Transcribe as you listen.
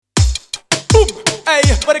Hey,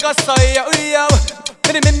 what it gonna say, yo?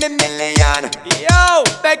 Million. Yo,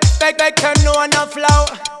 back, turn on the flow.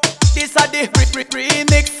 This a the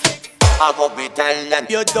remix. I go be telling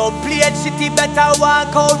you don't play it shitty, better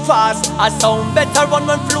walk out fast. I sound better run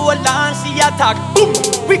when flow launch the attack. Boom,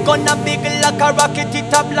 we gonna big like a rocket,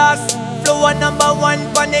 it a blast. Flow number one,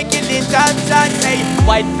 bunny killing that say.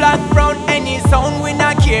 White, black, brown, any sound we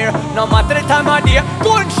not care. No matter the time of day,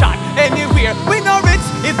 gunshot anywhere. We no rich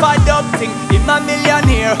if I dub thing, I'm a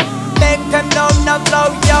millionaire. Make them know no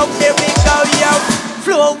flow, yo, here we go, yo.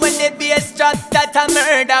 Flow when the bass drop, that a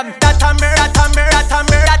murder. That a murder, that a murder, that a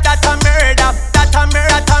murder, that a murder. That a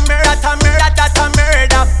murder, that a murder, that a murder, that a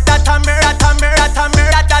murder. That a murder, that a murder.